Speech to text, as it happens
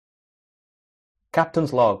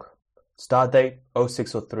Captain's log. Start date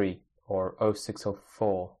 0603 or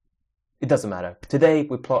 0604. It doesn't matter. Today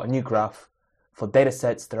we plot a new graph for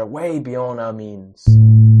datasets that are way beyond our means.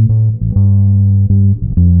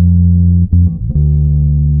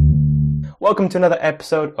 Welcome to another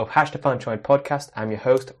episode of Hash the Financial Podcast. I'm your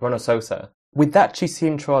host, Ronald Sosa. With that cheesy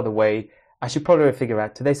intro out of the way, I should probably figure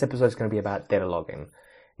out today's episode is going to be about data logging.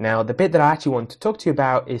 Now, the bit that I actually want to talk to you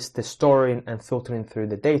about is the storing and filtering through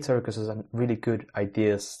the data, because there's some really good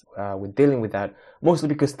ideas with dealing with that, mostly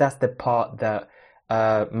because that's the part that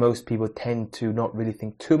most people tend to not really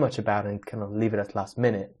think too much about and kind of leave it at last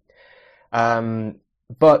minute.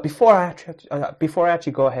 But before I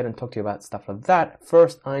actually go ahead and talk to you about stuff like that,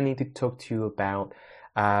 first I need to talk to you about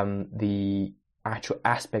the actual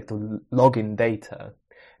aspect of logging data.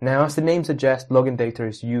 Now, as the name suggests, logging data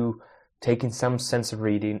is you taking some sensor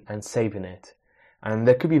reading and saving it. And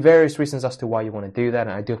there could be various reasons as to why you want to do that,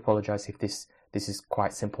 and I do apologize if this is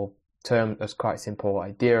quite simple term, it's quite simple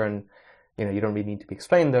idea, and you don't really need to be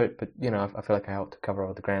explained though, but I feel like I ought to cover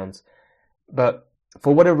all the grounds. But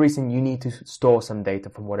for whatever reason, you need to store some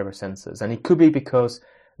data from whatever sensors, and it could be because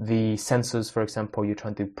the sensors, for example, you're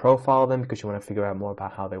trying to profile them because you want to figure out more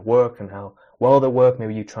about how they work and how well they work.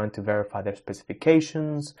 Maybe you're trying to verify their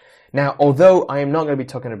specifications. Now, although I am not going to be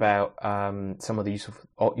talking about some of the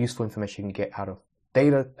useful information you can get out of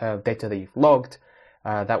data that you've logged,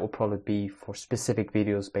 that will probably be for specific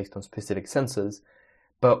videos based on specific sensors.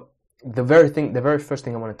 But the very first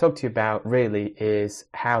thing I want to talk to you about really is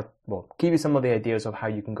give you some of the ideas of how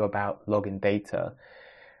you can go about logging data.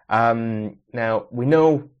 Now, we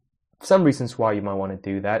know some reasons why you might want to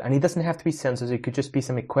do that, and it doesn't have to be sensors. It could just be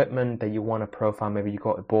some equipment that you want to profile. Maybe you've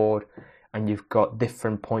got a board and you've got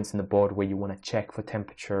different points in the board where you want to check for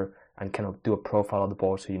temperature and kind of do a profile of the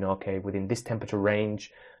board, so okay, within this temperature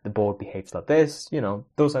range, the board behaves like this.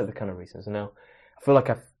 Those are the kind of reasons. I feel like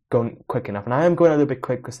I've gone quick enough, and I am going a little bit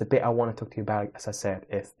quick because the bit I want to talk to you about, as I said,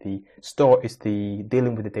 is the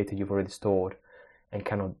dealing with the data you've already stored and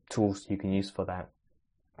kind of tools you can use for that.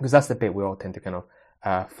 Because that's the bit we all tend to kind of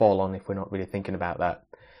fall on if we're not really thinking about that.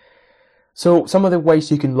 So some of the ways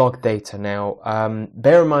you can log data. Now,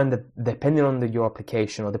 bear in mind that depending on your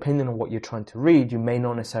application or depending on what you're trying to read, you may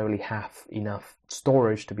not necessarily have enough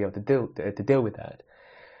storage to be able to deal with that.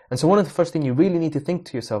 And so one of the first things you really need to think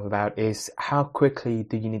to yourself about is how quickly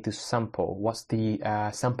do you need to sample? What's the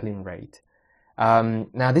sampling rate?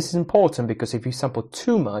 Now, this is important because if you sample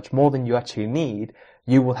too much, more than you actually need,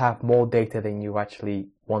 you will have more data than you actually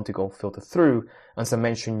want to go filter through. As I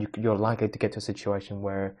mentioned, you're likely to get to a situation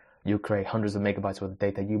where you create hundreds of megabytes worth of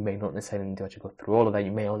data. You may not necessarily need to actually go through all of that.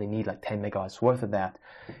 You may only need like 10 megabytes worth of that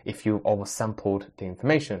if you oversampled the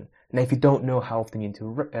information. Now, if you don't know how often you need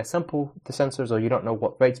to sample the sensors, or you don't know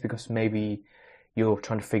what rates because maybe you're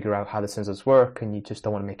trying to figure out how the sensors work and you just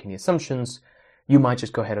don't want to make any assumptions, you might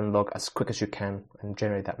just go ahead and log as quick as you can and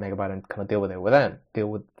generate that megabyte and kind of deal with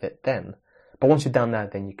it then. But once you've done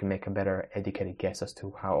that, then you can make a better educated guess as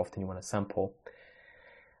to how often you want to sample.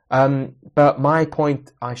 But my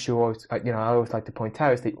point, I always like to point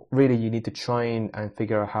out is that really you need to try and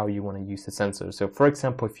figure out how you want to use the sensors. So, for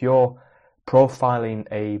example, if you're profiling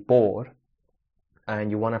a board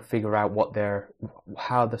and you want to figure out what's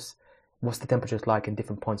the temperatures like in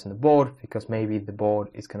different points on the board, because maybe the board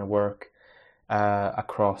is going to work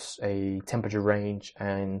across a temperature range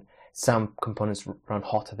and some components run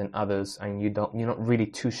hotter than others, and you're not really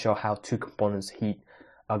too sure how two components heat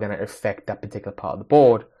are going to affect that particular part of the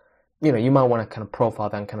board. You might want to kind of profile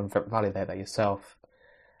that and kind of validate that yourself.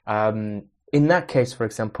 In that case, for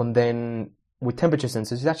example, then with temperature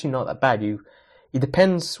sensors, it's actually not that bad. It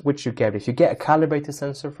depends which you get. If you get a calibrated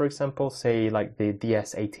sensor, for example, say like the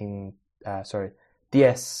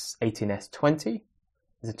DS18S20,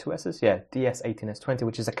 is it two S's? Yeah, DS18S20,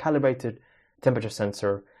 which is a calibrated temperature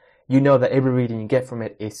sensor. You know that every reading you get from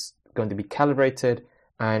it is going to be calibrated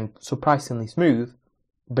and surprisingly smooth,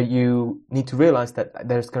 but you need to realize that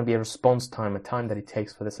there's going to be a response time, a time that it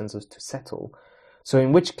takes for the sensors to settle. So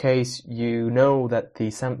in which case, you know that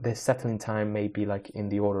the settling time may be like in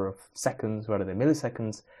the order of seconds rather than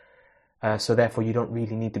milliseconds. So therefore, you don't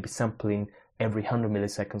really need to be sampling every 100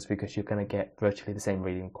 milliseconds because you're going to get virtually the same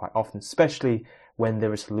reading quite often, especially when the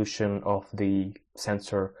resolution of the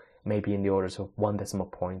sensor may be in the orders of 1 decimal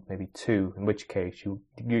point, maybe 2, in which case you're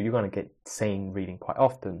going to get same reading quite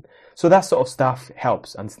often. So that sort of stuff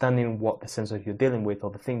helps, understanding what the sensor you're dealing with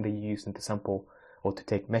or the thing that you're using to sample or to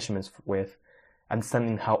take measurements with,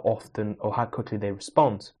 understanding how often or how quickly they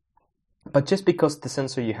respond. But just because the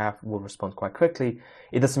sensor you have will respond quite quickly,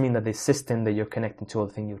 it doesn't mean that the system that you're connecting to or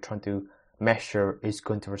the thing you're trying to measure is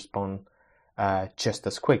going to respond just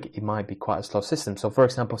as quick. It might be quite a slow system. So, for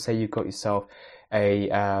example, say you got yourself a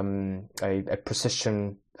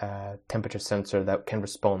precision temperature sensor that can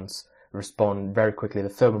respond very quickly. The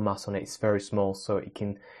thermal mass on it is very small, so it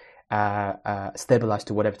can stabilize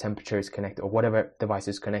to whatever temperature is connected, or whatever device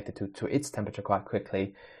is connected to its temperature quite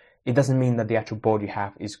quickly. It doesn't mean that the actual board you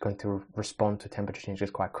have is going to respond to temperature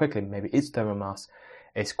changes quite quickly. Maybe its thermal mass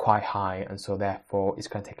is quite high, and so therefore it's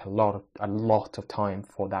going to take a lot of time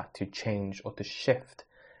for that to change or to shift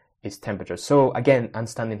its temperature. So again,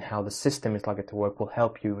 understanding how the system is likely to work will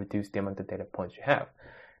help you reduce the amount of data points you have.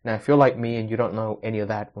 Now, if you're like me and you don't know any of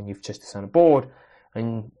that when you've just designed a board,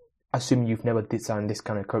 and assume you've never designed this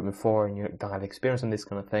kind of equipment before and you don't have experience on this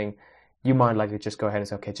kind of thing, you might likely just go ahead and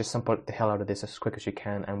say, okay, just sample the hell out of this as quick as you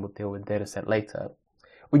can and we'll deal with the data set later.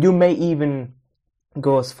 Or you may even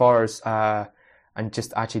go as far as and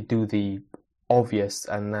just actually do the obvious,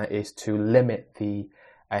 and that is to limit the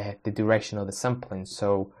duration of the sampling.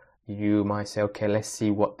 So you might say, okay, let's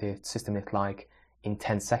see what the system is like in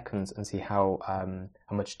 10 seconds and see how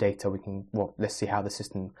much data we can, well, let's see how the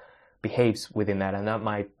system behaves within that, and that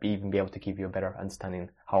might even be able to give you a better understanding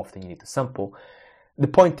how often you need to sample. The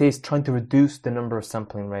point is, trying to reduce the number of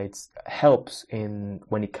sampling rates helps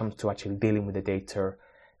when it comes to actually dealing with the data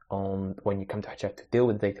when you come to actually have to deal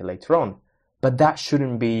with the data later on. But that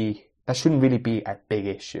shouldn't really be a big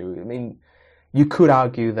issue. I mean, you could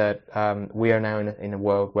argue that we are now in a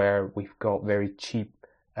world where we've got very cheap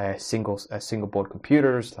single board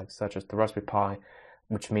computers, such as the Raspberry Pi,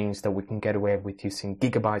 which means that we can get away with using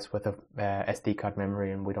gigabytes worth of SD card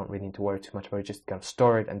memory, and we don't really need to worry too much about it. Just kind of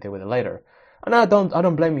store it and deal with it later. And I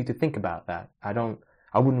don't blame you to think about that.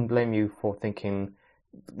 I wouldn't blame you for thinking,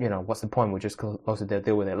 what's the point? We'll just close it there,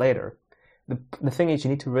 deal with it later. The thing is, you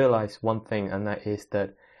need to realize one thing, and that is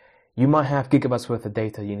that you might have gigabytes worth of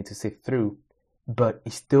data you need to sift through, but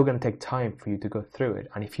it's still going to take time for you to go through it.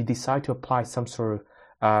 And if you decide to apply some sort of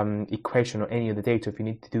equation or any of the data, if you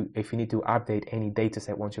need to update any data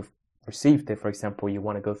set once you've received it, for example, you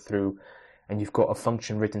want to go through and you've got a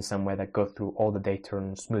function written somewhere that goes through all the data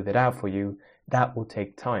and smooth it out for you, that will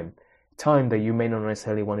take time. Time that you may not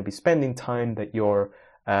necessarily want to be spending, time that your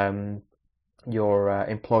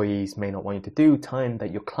employees may not want you to do, time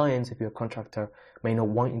that your clients, if you're a contractor, may not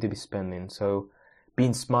want you to be spending. So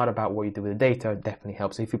being smart about what you do with the data definitely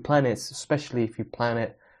helps. If you plan it, especially if you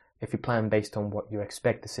plan based on what you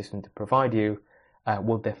expect the system to provide you,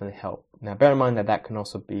 will definitely help. Now, bear in mind that can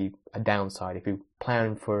also be a downside. If you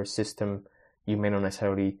plan for a system, you may not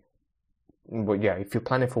necessarily, if you're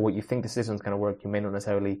planning for what you think the system's going to work, you may not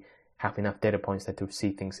necessarily have enough data points to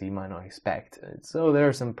see things that you might not expect. So there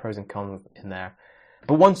are some pros and cons in there.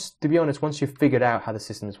 But once you've figured out how the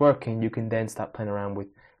system is working, you can then start playing around with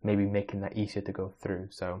maybe making that easier to go through.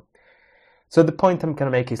 So the point I'm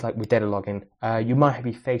going to make is, like with data logging, you might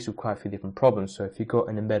be faced with quite a few different problems. So if you've got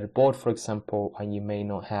an embedded board, for example, and you may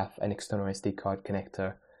not have an external SD card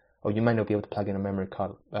connector, or you might not be able to plug in a memory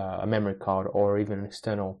card, or even an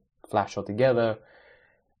external flash altogether,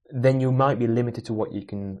 then you might be limited to what you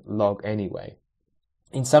can log anyway.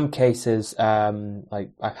 In some cases, like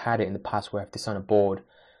I've had it in the past where I've designed a board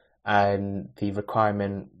and the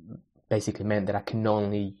requirement basically meant that I can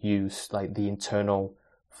only use like the internal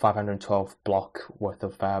 512 block worth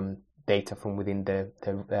of data from within the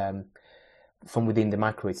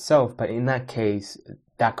micro itself. But in that case,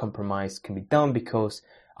 that compromise can be done because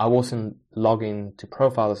I wasn't logging to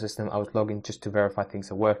profile the system. I was logging just to verify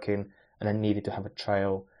things are working, and I needed to have a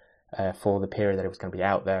trail for the period that it was going to be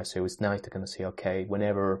out there. So it was nice to kind of see, okay,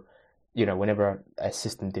 whenever a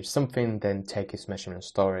system did something, then take its measurement and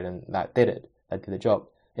store it, and that did it. That did the job.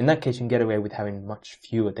 In that case, you can get away with having much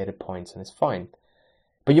fewer data points, and it's fine.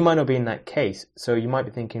 But you might not be in that case, so you might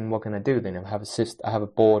be thinking, what can I do then? I have a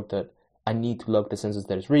board that I need to log the sensors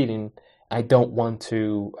that it's reading. I don't want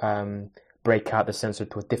to break out the sensor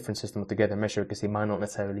to a different system altogether and measure it, because it might not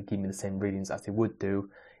necessarily give me the same readings as it would do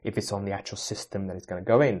if it's on the actual system that it's going to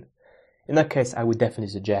go in. In that case, I would definitely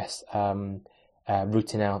suggest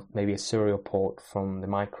routing out maybe a serial port from the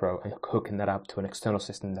micro and hooking that up to an external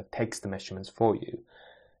system that takes the measurements for you.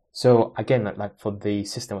 So again, like for the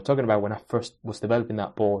system we're talking about, when I first was developing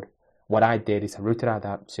that board, what I did is I routed out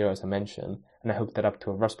that serial, as I mentioned, and I hooked it up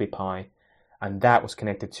to a Raspberry Pi, and that was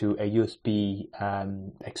connected to a USB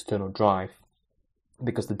external drive,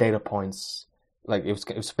 because the data points, like it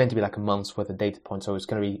was meant to be like a month's worth of data points, so it's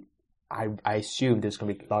going to be, I assumed it's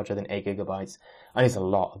going to be larger than 8 gigabytes, and it's a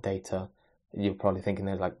lot of data. You're probably thinking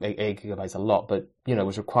there's like 8 gigabytes a lot, but it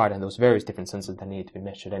was required, and there was various different sensors that needed to be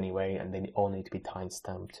measured anyway, and they all need to be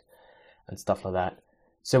time-stamped and stuff like that.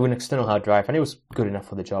 So an external hard drive, and it was good enough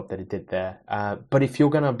for the job that it did there. But if you're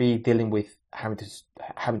going to be dealing with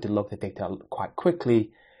having to log the data quite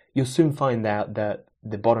quickly, you'll soon find out that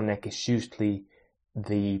the bottleneck is usually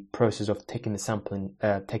the process of taking the sampling,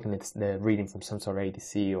 taking the reading from some sort of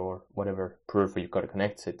ADC or whatever peripheral you've got to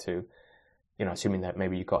connect it to. Assuming that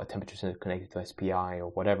maybe you've got a temperature sensor connected to SPI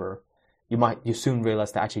or whatever, you soon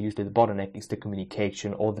realize that actually usually the bottleneck is the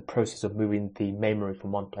communication or the process of moving the memory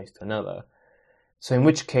from one place to another. So in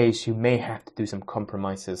which case you may have to do some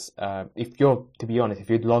compromises. If you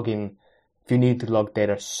need to log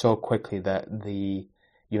data so quickly that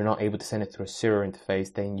you're not able to send it through a serial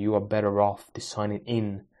interface, then you are better off designing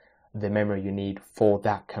in the memory you need for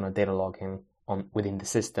that kind of data logging within the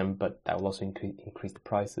system, but that will also increase the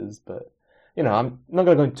prices. But I'm not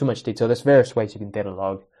going to go into too much detail. There's various ways you can data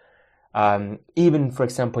log. Even, for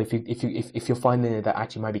example, if you're finding that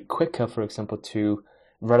actually might be quicker, for example,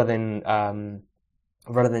 rather than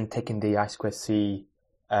taking the I2C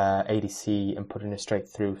ADC and putting it straight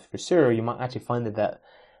through serial, you might actually find that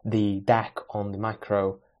the DAC on the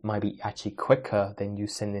micro might be actually quicker than you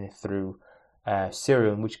sending it through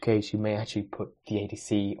serial, in which case you may actually put the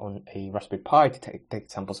ADC on a Raspberry Pi to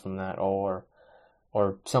take samples from that, or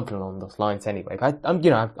something along those lines. Anyway, but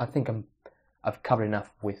I think I've covered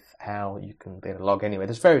enough with how you can data log. Anyway,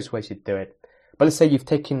 there's various ways you do it. But let's say you've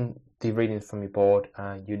taken the readings from your board,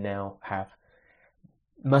 you now have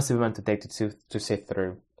massive amount of data to sift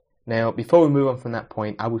through. Now, before we move on from that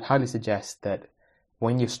point, I would highly suggest that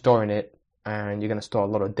when you're storing it, and you're going to store a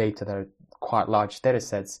lot of data that are quite large data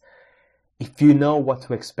sets, if you know what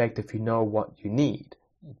to expect, if you know what you need,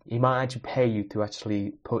 it might actually pay you to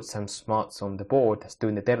actually put some smarts on the board that's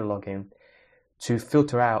doing the data logging to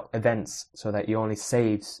filter out events so that you only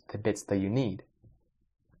saves the bits that you need.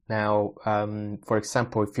 Now, for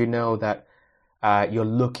example, if you know that you're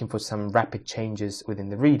looking for some rapid changes within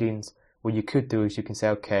the readings, what you could do is you can say,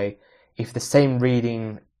 okay, if the same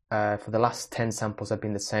reading for the last 10 samples have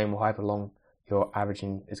been the same, or however long your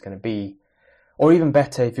averaging is going to be, or even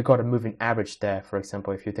better, if you've got a moving average there, for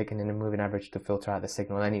example, if you're taking in a moving average to filter out the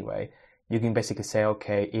signal anyway, you can basically say,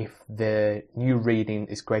 okay, if the new reading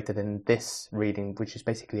is greater than this reading, which is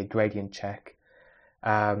basically a gradient check,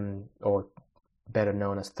 or better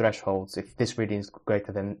known as thresholds, if this reading is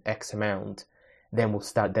greater than X amount, then we'll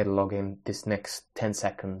start data logging this next 10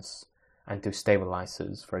 seconds and do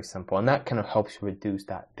stabilizers, for example. And that kind of helps you reduce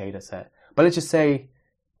that data set. But let's just say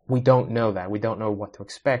we don't know that. We don't know what to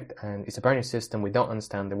expect. And it's a brand new system. We don't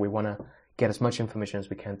understand that. We want to get as much information as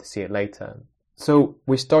we can to see it later. So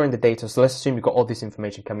we're storing the data. So let's assume you've got all this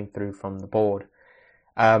information coming through from the board.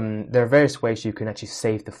 There are various ways you can actually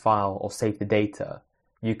save the file or save the data.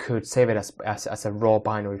 You could save it as a raw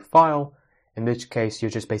binary file, in which case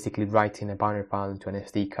you're just basically writing a binary file into an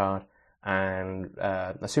SD card. And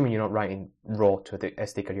assuming you're not writing raw to the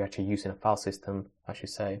SD card, you're actually using a file system, I should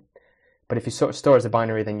say. But if you store as a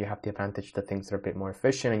binary, then you have the advantage that things are a bit more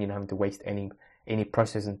efficient, and you're not having to waste any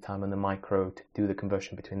processing time on the micro to do the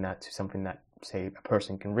conversion between that to something that, say, a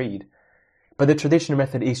person can read. But the traditional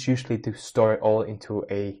method is usually to store it all into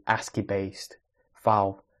a ASCII-based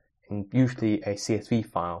file, and usually a CSV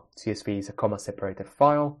file. CSV is a comma-separated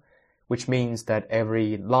file, which means that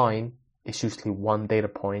every line is usually one data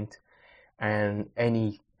point, and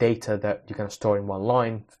any data that you're going to store in one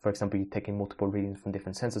line, for example, you're taking multiple readings from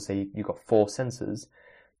different sensors, say you've got 4 sensors,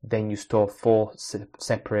 then you store 4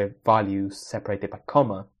 separate values separated by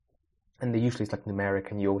comma, and they usually it's like numeric,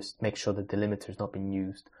 and you always make sure that the delimiter is not being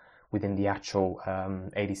used within the actual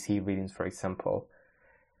ADC readings, for example.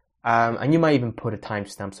 And you might even put a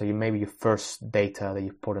timestamp, so maybe your first data that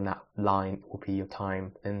you put on that line will be your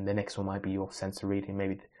time, and the next one might be your sensor reading,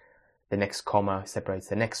 maybe the next comma separates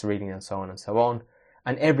the next reading, and so on and so on.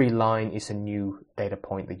 And every line is a new data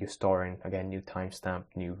point that you're storing, again, new timestamp,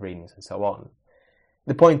 new readings, and so on.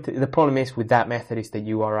 The problem is with that method is that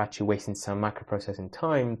you are actually wasting some microprocessing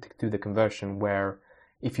time to do the conversion, where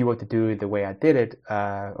if you were to do it the way I did it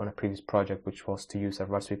on a previous project, which was to use a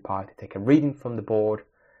Raspberry Pi to take a reading from the board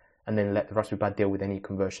and then let the Raspberry Pi deal with any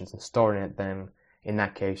conversions and storing it, then in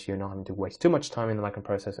that case you're not having to waste too much time in the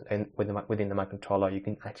microprocessor and within the microcontroller. You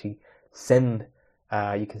can actually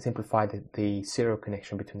you can simplify the serial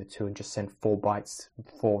connection between the two and just send 4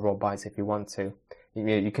 raw bytes if you want to.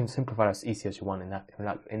 You can simplify it as easy as you want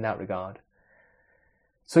in that regard.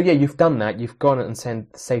 So yeah, you've done that. You've gone and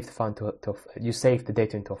saved the file you saved the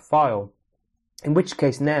data into a file. In which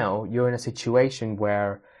case now you're in a situation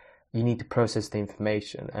where you need to process the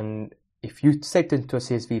information. And if you saved it into a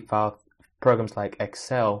CSV file, programs like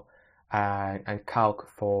Excel and Calc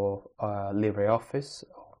for LibreOffice,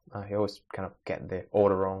 I always kind of get the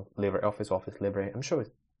order wrong, LibreOffice, Office Libre, I'm sure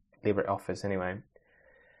it's LibreOffice anyway.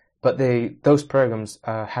 But those programs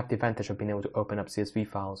have the advantage of being able to open up CSV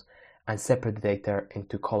files and separate the data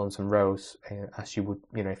into columns and rows, as you would,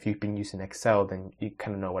 if you've been using Excel, then you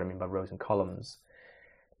kind of know what I mean by rows and columns.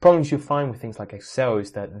 Problems you find with things like Excel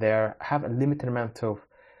is that they have a limited amount of,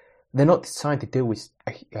 they're not designed to deal with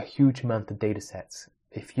a huge amount of data sets.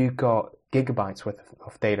 If you got gigabytes worth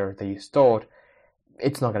of data that you stored,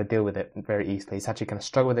 it's not going to deal with it very easily. It's actually going to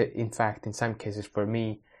struggle with it. In fact, in some cases for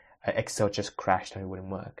me, Excel just crashed and it wouldn't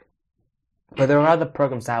work. But there are other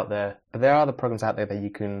programs out there. That you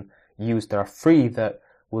can use that are free that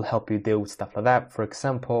will help you deal with stuff like that. For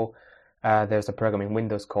example, there's a program in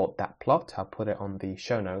Windows called Datplot. I'll put it on the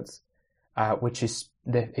show notes, which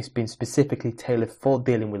it's been specifically tailored for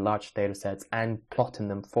dealing with large data sets and plotting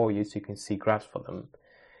them for you so you can see graphs for them.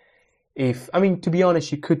 To be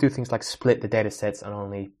honest, you could do things like split the data sets and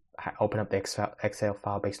only open up the Excel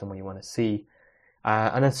file based on what you want to see.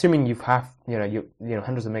 And assuming you have,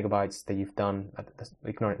 hundreds of megabytes that you've done,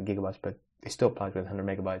 ignoring gigabytes, but it still applies with 100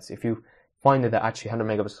 megabytes. If you find that actually 100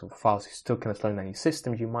 megabytes of files is still kind of slowing down your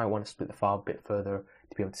system, you might want to split the file a bit further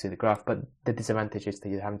to be able to see the graph. But the disadvantage is that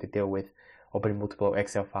you're having to deal with opening multiple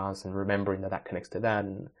Excel files and remembering that connects to that,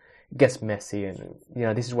 and it gets messy. And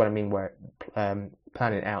this is what I mean where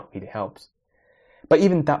planning it out really helps. But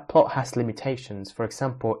even Datplot has limitations. For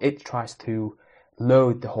example, it tries to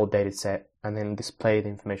load the whole data set and then display the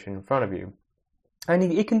information in front of you. And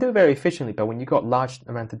it can do it very efficiently, but when you've got large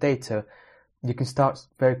amount of data, you can start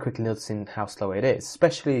very quickly noticing how slow it is,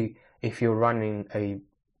 especially if you're running an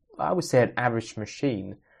average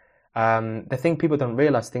machine. The thing people don't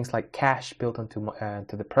realize, things like cache built onto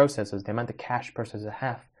the processors, the amount of cache processors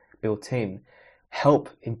have built in,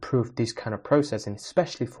 help improve this kind of processing,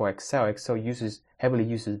 especially for Excel. Excel heavily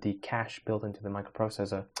uses the cache built into the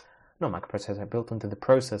built into the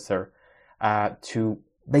processor to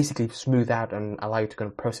basically smooth out and allow you to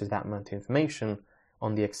kind of process that amount of information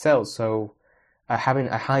on the Excel. So having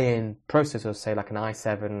a high-end processor, say like an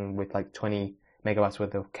i7 with like 20 megabytes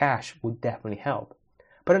worth of cache, would definitely help.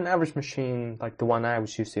 But an average machine, like the one I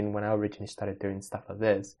was using when I originally started doing stuff like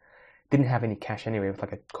this, didn't have any cache anyway. It was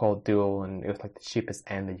like a Core Dual, and it was like the cheapest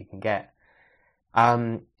end that you can get.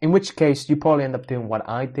 In which case, you probably end up doing what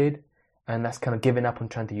I did, and that's kind of giving up on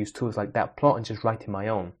trying to use tools like Datplot and just writing my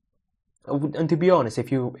own. And to be honest,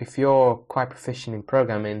 if you're quite proficient in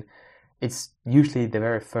programming, it's usually the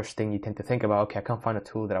very first thing you tend to think about. Okay, I can't find a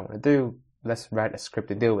tool that I want to do. Let's write a script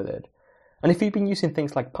to deal with it. And if you've been using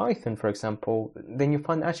things like Python, for example, then you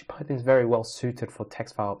find actually Python is very well suited for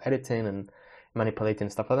text file editing and manipulating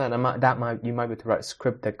and stuff like that. And you might be able to write a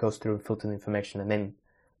script that goes through and filters the information, and then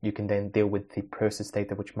you can then deal with the process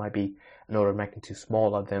data, which might be an order of magnitude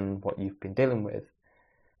smaller than what you've been dealing with.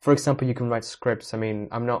 For example, you can write scripts.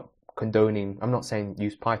 I'm not saying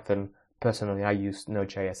use Python. Personally, I use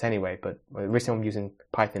Node.js anyway, but the reason I'm using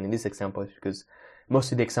Python in this example is because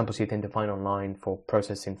most of the examples you tend to find online for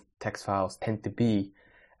processing text files tend to be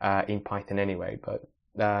in Python anyway. But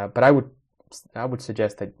I would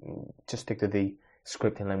suggest that just stick to the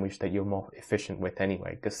scripting language that you're more efficient with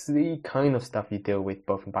anyway, because the kind of stuff you deal with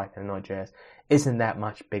both in Python and Node.js isn't that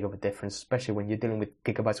much big of a difference, especially when you're dealing with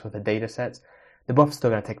gigabytes worth of data sets. They're both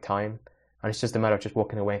still going to take time, and it's just a matter of just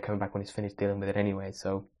walking away and coming back when it's finished dealing with it anyway.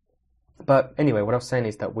 But anyway, what I was saying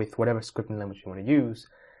is that with whatever scripting language you want to use,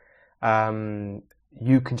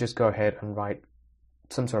 you can just go ahead and write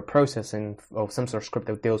some sort of processing or some sort of script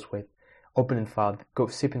that deals with opening the file,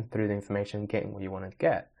 zipping through the information, getting what you want to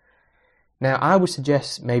get. Now, I would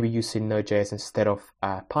suggest maybe using Node.js instead of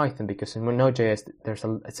Python, because in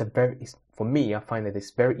Node.js, for me, I find that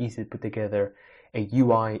it's very easy to put together a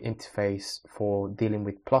UI interface for dealing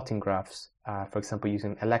with plotting graphs. For example,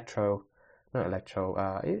 using it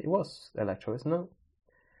was Electro, isn't it?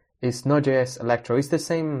 It's Node.js Electro. It's the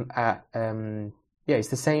same. It's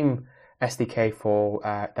the same SDK for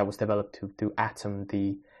that was developed to do Atom,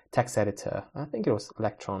 the text editor. I think it was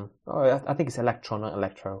Electron. I think it's Electron, not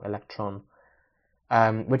Electro. Electron.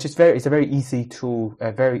 Which is it's a very easy tool,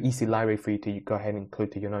 a very easy library for you to go ahead and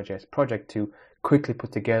include to your Node.js project to quickly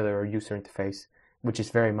put together a user interface, which is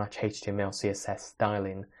very much HTML, CSS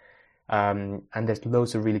styling. And there's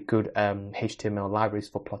loads of really good HTML libraries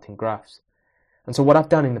for plotting graphs. And so what I've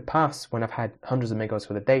done in the past, when I've had hundreds of megabytes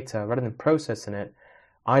worth of data, rather than processing it,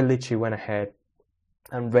 I literally went ahead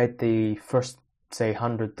and read the first, say,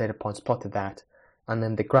 100 data points, plotted that, and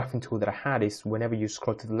then the graphing tool that I had is whenever you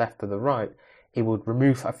scroll to the left or the right, it would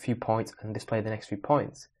remove a few points and display the next few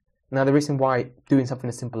points. Now, the reason why doing something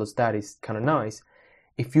as simple as that is kind of nice,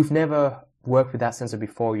 if you've never worked with that sensor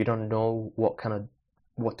before, you don't know what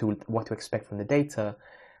to expect from the data,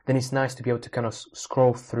 then it's nice to be able to kind of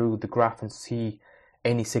scroll through the graph and see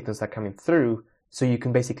any signals that are coming through, so you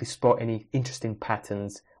can basically spot any interesting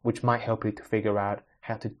patterns which might help you to figure out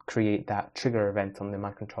how to create that trigger event on the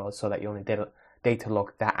microcontroller so that you only data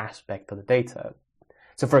log that aspect of the data.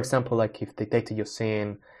 So for example, like if the data you're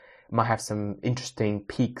seeing might have some interesting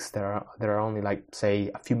peaks that are only like, say,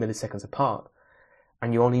 a few milliseconds apart,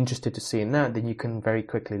 and you're only interested to see in that, then you can very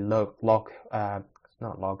quickly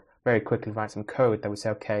very quickly write some code that would say,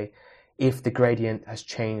 okay, if the gradient has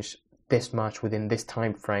changed this much within this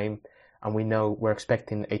time frame, and we know we're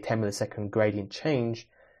expecting a 10 millisecond gradient change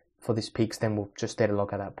for these peaks, then we'll just data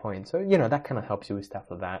log at that point. So, that kind of helps you with stuff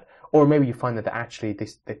like that. Or maybe you find that actually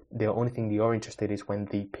the only thing you're interested in is when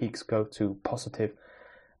the peaks go to positive,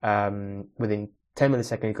 within 10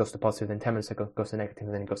 milliseconds it goes to positive, then 10 milliseconds it goes to negative,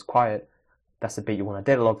 and then it goes quiet. That's the bit you want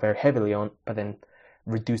to data log very heavily on, but then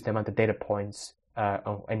reduce the amount of data points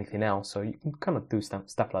or anything else. So you can kind of do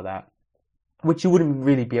stuff like that, which you wouldn't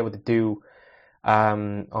really be able to do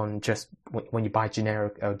on just when you buy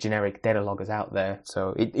generic data loggers out there.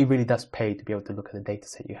 So it really does pay to be able to look at the data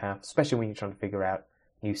set you have, especially when you're trying to figure out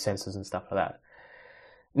new sensors and stuff like that.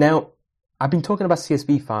 Now, I've been talking about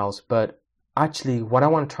CSV files, but actually what I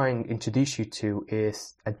want to try and introduce you to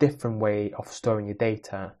is a different way of storing your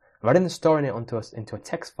data. Rather than storing it into a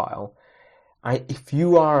text file, if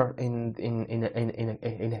you are in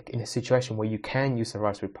a situation where you can use a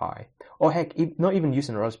Raspberry Pi, or heck, not even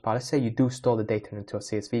using a Raspberry Pi, let's say you do store the data into a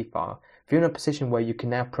CSV file. If you're in a position where you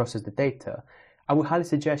can now process the data, I would highly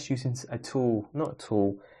suggest using a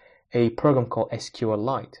program called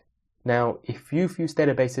SQLite. Now, if you've used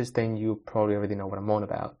databases, then you probably already know what I'm on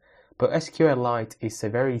about. But SQLite is a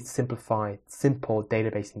very simple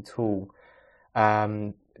databasing tool,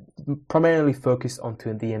 primarily focused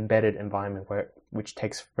onto the embedded environment, which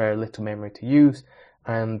takes very little memory to use,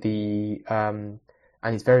 and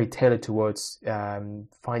it's very tailored towards dealing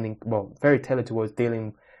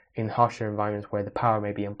in harsher environments where the power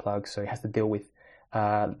may be unplugged, so it has to deal with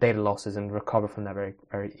data losses and recover from that very,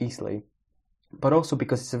 very easily. But also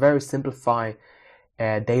because it's a very simplified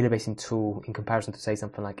databasing tool in comparison to, say,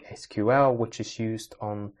 something like SQL, which is used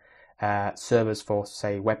on servers for,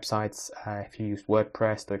 say, websites. If you use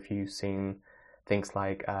WordPress, or if you've seen things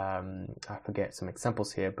like, I forget some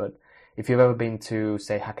examples here, but if you've ever been to,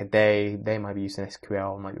 say, Hackaday, they might be using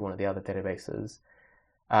SQL, might be one of the other databases,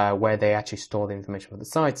 where they actually store the information for the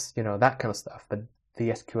sites, that kind of stuff. But the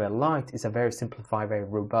SQLite is a very simplified, very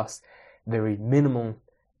robust, very minimal,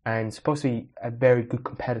 and supposed to be a very good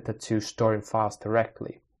competitor to storing files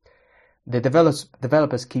directly. The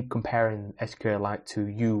developers keep comparing SQLite to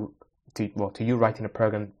you writing a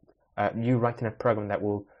program, that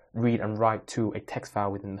will read and write to a text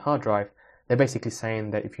file within the hard drive. They're basically saying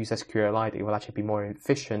that if you use SQLite, it will actually be more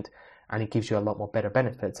efficient and it gives you a lot more better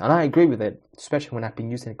benefits. And I agree with it, especially when I've been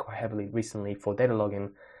using it quite heavily recently for data logging,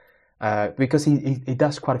 because it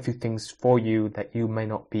does quite a few things for you that you may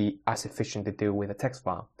not be as efficient to do with a text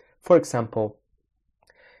file. For example,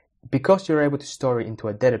 because you're able to store it into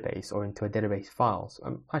a database or into a database files,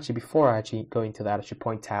 actually before I go into that, I should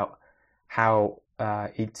point out how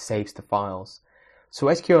it saves the files. So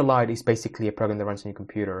SQLite is basically a program that runs on your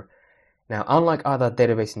computer. Now, unlike other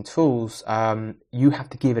databasing tools, you have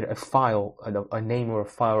to give it a file, a name or a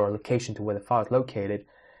file or a location to where the file is located,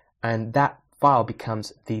 and that file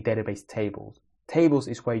becomes the database tables. Tables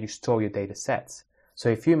is where you store your data sets. So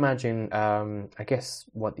if you imagine, I guess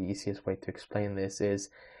what the easiest way to explain this is,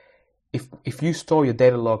 if you store your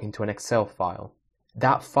data log into an Excel file,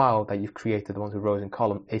 that file that you've created, the ones with rows and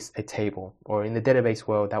columns, is a table, or in the database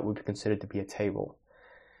world, that would be considered to be a table.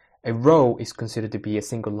 A row is considered to be a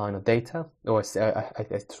single line of data, or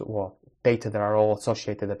data that are all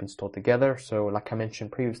associated, that have been stored together. So like I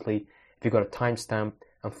mentioned previously, if you've got a timestamp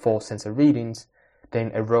and 4 sensor readings,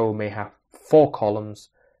 then a row may have 4 columns,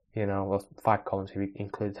 or 5 columns if you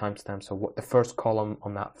include the timestamp. So what the first column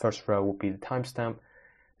on that first row will be the timestamp,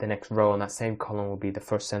 the next row on that same column will be the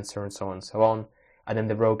first sensor, and so on and so on. And then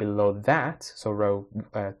the row below that, so row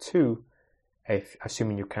 2,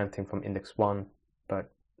 assuming you're counting from index 1,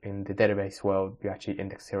 but in the database world, you actually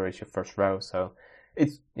index 0 is your first row. So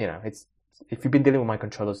it's if you've been dealing with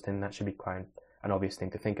microcontrollers, then that should be quite an obvious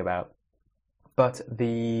thing to think about. But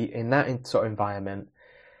in that sort of environment,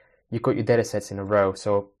 you've got your data sets in a row.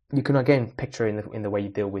 So you can again picture in the way you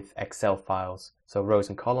deal with Excel files. So rows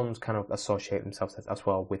and columns kind of associate themselves as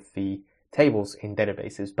well with the tables in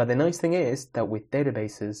databases. But the nice thing is that with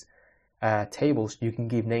databases, tables, you can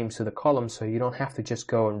give names to the columns, so you don't have to just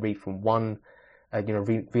go and read from one,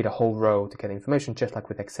 read a whole row to get information. Just like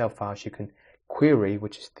with Excel files, you can query,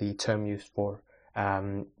 which is the term used for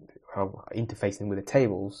interfacing with the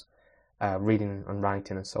tables, reading and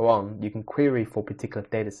writing and so on, you can query for particular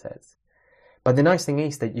data sets. But the nice thing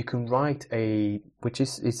is that you can write which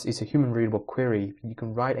is a human readable query, you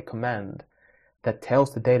can write a command that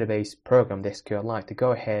tells the database program, the SQLite, to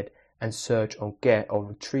go ahead and search or get or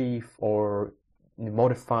retrieve or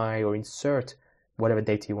modify or insert whatever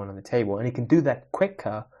data you want on the table. And it can do that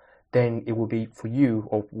quicker than it will be for you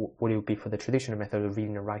or what it would be for the traditional method of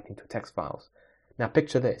reading and writing to text files. Now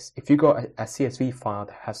picture this. If you got a CSV file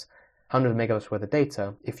that has 100 megabytes worth of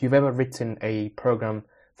data, if you've ever written a program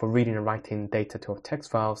for reading and writing data to text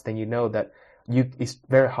files, then you know that it's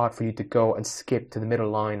very hard for you to go and skip to the middle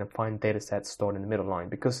line and find data sets stored in the middle line,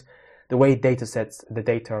 because the way the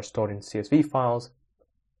data are stored in CSV files,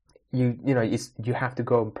 you have to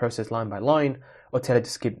go and process line by line or tell it to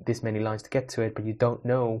skip this many lines to get to it, but you don't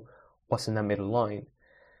know what's in that middle line.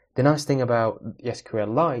 The nice thing about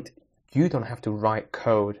SQLite, you don't have to write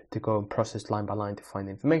code to go and process line by line to find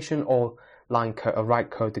the information, or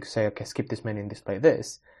write code to say, okay, skip this menu and display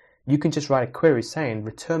this. You can just write a query saying,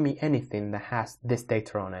 return me anything that has this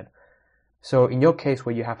data on it. So in your case,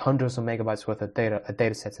 where you have hundreds of megabytes worth of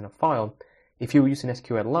data sets in a file, if you're using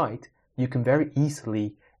SQLite, you can very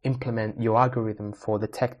easily implement your algorithm for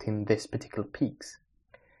detecting this particular peaks.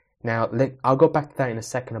 Now, I'll go back to that in a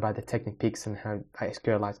second about detecting peaks and how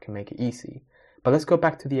SQLite can make it easy. But let's go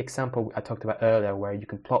back to the example I talked about earlier, where you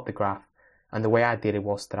can plot the graph. And the way I did it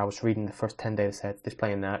was that I was reading the first 10 data sets,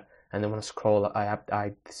 displaying that, and then when I scroll,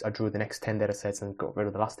 I drew the next 10 data sets and got rid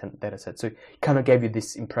of the last 10 data sets. So it kind of gave you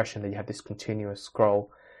this impression that you have this continuous scroll.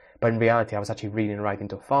 But in reality, I was actually reading and writing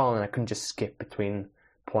to a file, and I couldn't just skip between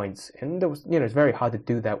points. And there was, it's very hard to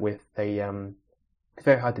do that with a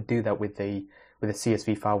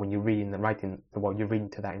CSV file when you're reading and writing. Well, you're reading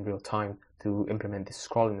to that in real time to implement this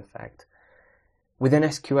scrolling effect. With an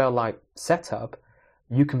SQLite setup,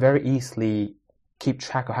 you can very easily keep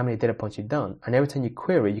track of how many data points you've done. And every time you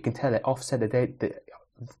query, you can tell it,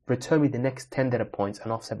 return me the next 10 data points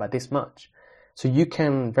and offset by this much. So you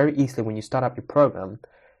can very easily, when you start up your program,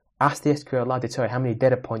 ask the SQLite to tell you how many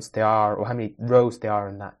data points there are or how many rows there are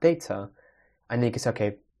in that data. And then you can say,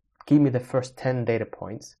 okay, give me the first 10 data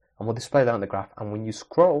points, and we'll display that on the graph. And when you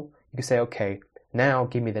scroll, you can say, okay, now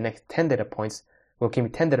give me the next 10 data points. Well, give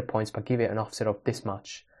me 10 data points, but give it an offset of this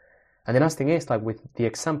much. And the nice thing is, like with the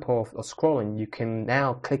example of scrolling, you can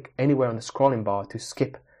now click anywhere on the scrolling bar to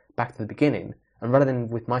skip back to the beginning. And rather than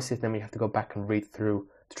with my system, you have to go back and read through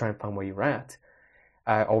to try and find where you're at,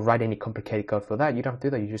 or write any complicated code for that. You don't have to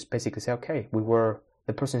do that. You just basically say, okay,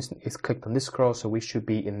 the person is clicked on this scroll, so we should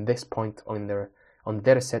be in this point on the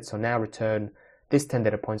data set. So now return this 10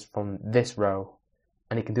 data points from this row,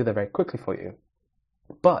 and it can do that very quickly for you.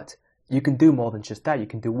 But you can do more than just that. You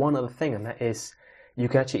can do one other thing, and that is, you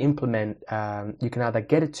can actually implement, you can either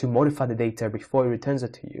get it to modify the data before it returns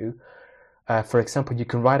it to you. For example, you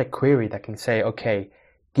can write a query that can say, okay,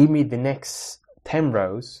 give me the next 10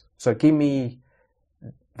 rows. So return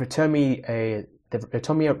me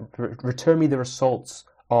the results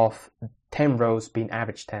of 10 rows being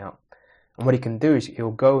averaged out. And what it can do is it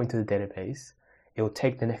will go into the database. It will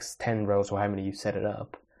take the next 10 rows or how many you set it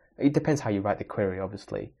up. It depends how you write the query,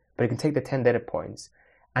 obviously. But it can take the 10 data points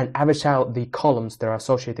and average out the columns that are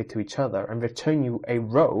associated to each other and return you a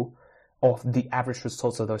row of the average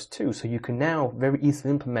results of those two. So you can now very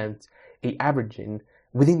easily implement a averaging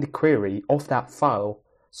within the query of that file.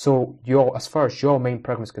 So as far as your main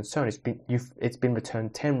program is concerned, it's been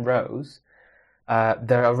returned 10 rows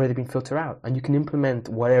that are already been filtered out, and you can implement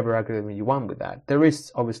whatever algorithm you want with that. There is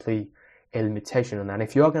obviously a limitation on that.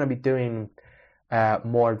 If you are going to be doing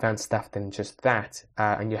more advanced stuff than just that,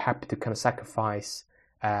 and you're happy to kind of sacrifice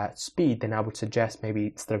speed, then I would suggest maybe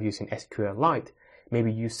instead of using SQLite,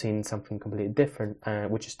 maybe using something completely different,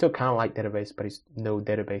 which is still kind of like database, but it's no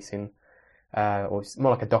databasing, or it's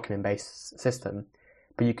more like a document-based system.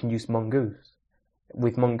 But you can use Mongoose.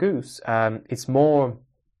 With Mongoose, it's more,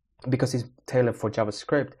 because it's tailored for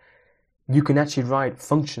JavaScript, you can actually write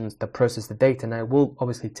functions that process the data. Now, it will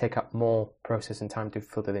obviously take up more processing time to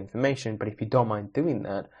filter the information, but if you don't mind doing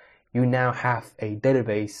that, you now have a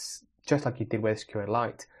database, just like you did with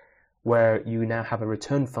SQLite, where you now have a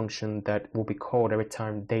return function that will be called every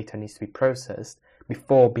time data needs to be processed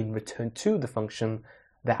before being returned to the function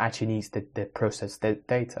that actually needs the processed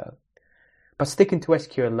data. But sticking to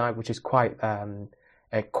SQLite, which is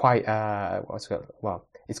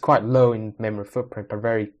it's quite low in memory footprint, but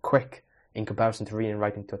very quick in comparison to reading and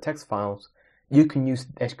writing to text files, you can use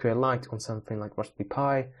SQLite on something like Raspberry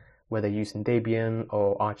Pi, whether you're using Debian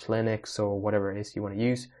or Arch Linux or whatever it is you want to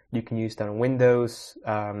use. You can use that on Windows.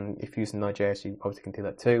 If you're using Node.js, you obviously can do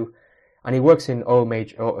that too. And it works in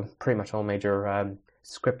pretty much all major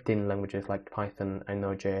scripting languages like Python and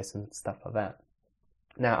Node.js and stuff like that.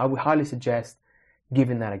 Now, I would highly suggest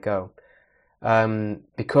giving that a go,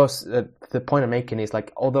 because the point I'm making is,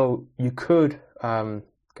 like, although you could,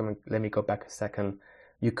 let me go back a second,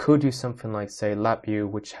 you could use something like, say, LabVIEW,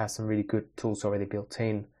 which has some really good tools already built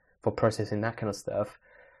in for processing that kind of stuff,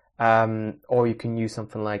 or you can use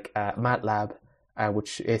something like MATLAB,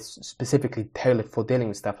 which is specifically tailored for dealing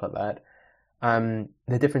with stuff like that.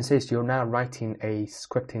 The difference is you're now writing a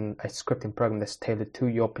scripting program that's tailored to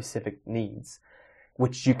your specific needs,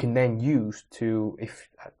 which you can then use to, if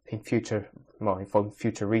for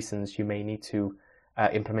future reasons, you may need to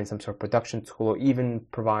implement some sort of production tool, or even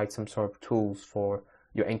provide some sort of tools for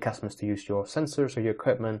your end customers to use your sensors or your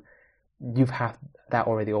equipment. You have that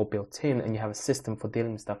already all built in, and you have a system for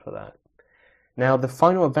dealing with stuff like that. Now, the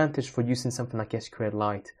final advantage for using something like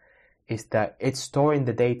SQLite is that it's storing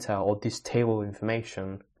the data, or this table of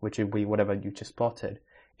information, which would be whatever you just plotted,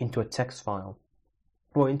 into a text file,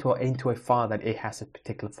 or into a file that it has a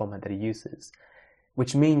particular format that it uses,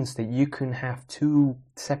 which means that you can have two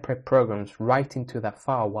separate programs write into that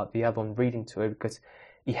file while the other one read into it, because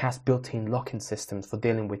it has built-in locking systems for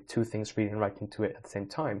dealing with two things reading right into it at the same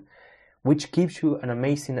time, which gives you an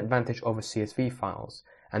amazing advantage over CSV files.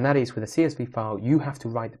 And that is, with a CSV file, you have to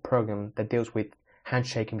write the program that deals with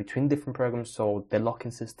handshaking between different programs, so the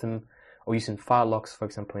locking system, or using file locks, for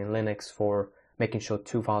example, in Linux, for making sure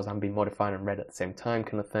two files aren't being modified and read at the same time,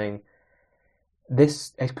 kind of thing.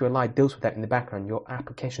 This SQLite deals with that in the background. Your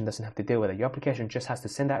application doesn't have to deal with it. Your application just has to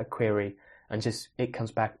send out a query, and just it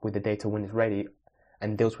comes back with the data when it's ready,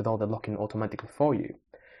 and deals with all the locking automatically for you.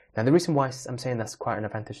 Now, the reason why I'm saying that's quite an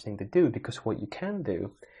advantage thing to do, because what you can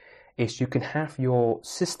do is you can have your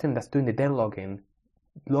system that's doing the data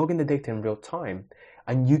logging the data in real time,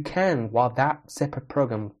 and you can, while that separate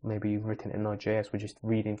program, maybe written in Node.js, which is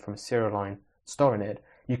reading from a serial line, storing it,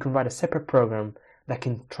 you can write a separate program that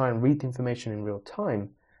can try and read the information in real time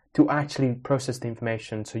to actually process the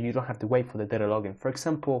information, so you don't have to wait for the data logging. For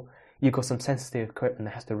example, you've got some sensitive equipment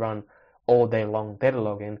that has to run all day long data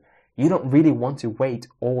logging. You don't really want to wait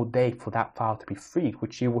all day for that file to be freed,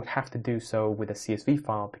 which you would have to do so with a CSV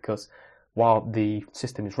file, because while the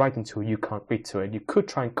system is writing to it, you can't read to it. You could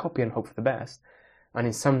try and copy and hope for the best, and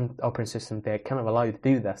in some operating systems they kind of allow you to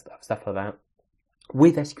do that stuff like that.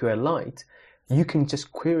 With SQLite, you can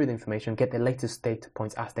just query the information, get the latest data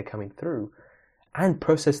points as they're coming through, and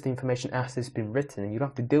process the information as it's been written, and you don't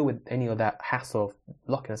have to deal with any of that hassle of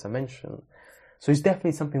locking, as I mentioned. So it's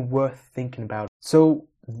definitely something worth thinking about. So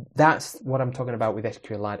that's what I'm talking about with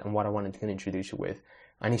SQLite, and what I wanted to introduce you with.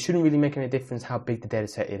 And it shouldn't really make any difference how big the data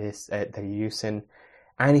set it is that you're using.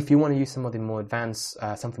 And if you want to use something more advanced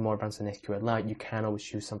than SQLite, you can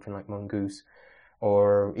always use something like Mongoose,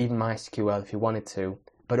 or even MySQL if you wanted to.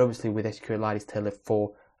 But obviously with SQLite, it's tailored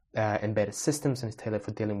for embedded systems, and it's tailored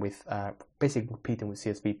for dealing with basically competing with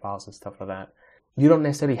CSV files and stuff like that. You don't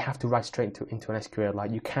necessarily have to write straight into an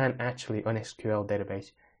SQLite. You can actually, on SQL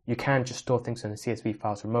database, you can just store things in the CSV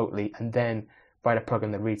files remotely, and then write a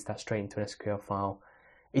program that reads that straight into an SQL file.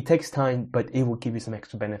 It takes time, but it will give you some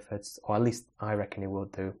extra benefits, or at least I reckon it will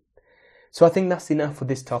do. So I think that's enough for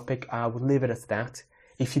this topic. I will leave it as that.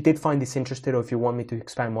 If you did find this interesting, or if you want me to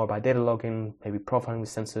expand more about data logging, maybe profiling with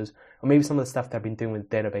sensors, or maybe some of the stuff that I've been doing with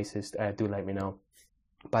databases, do let me know.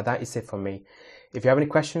 But that is it for me. If you have any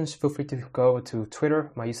questions, feel free to go over to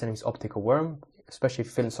Twitter. My username is OpticalWorm, especially if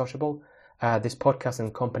you're feeling sociable. This podcast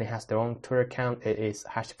and company has their own Twitter account. It is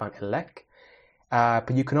 #elec.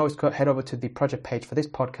 But you can always head over to the project page for this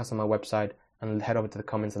podcast on my website, and head over to the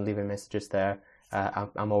comments and leave me messages there.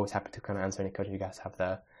 I'm always happy to kind of answer any questions you guys have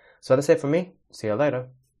there. So that's it for me. See you later.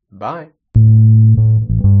 Bye.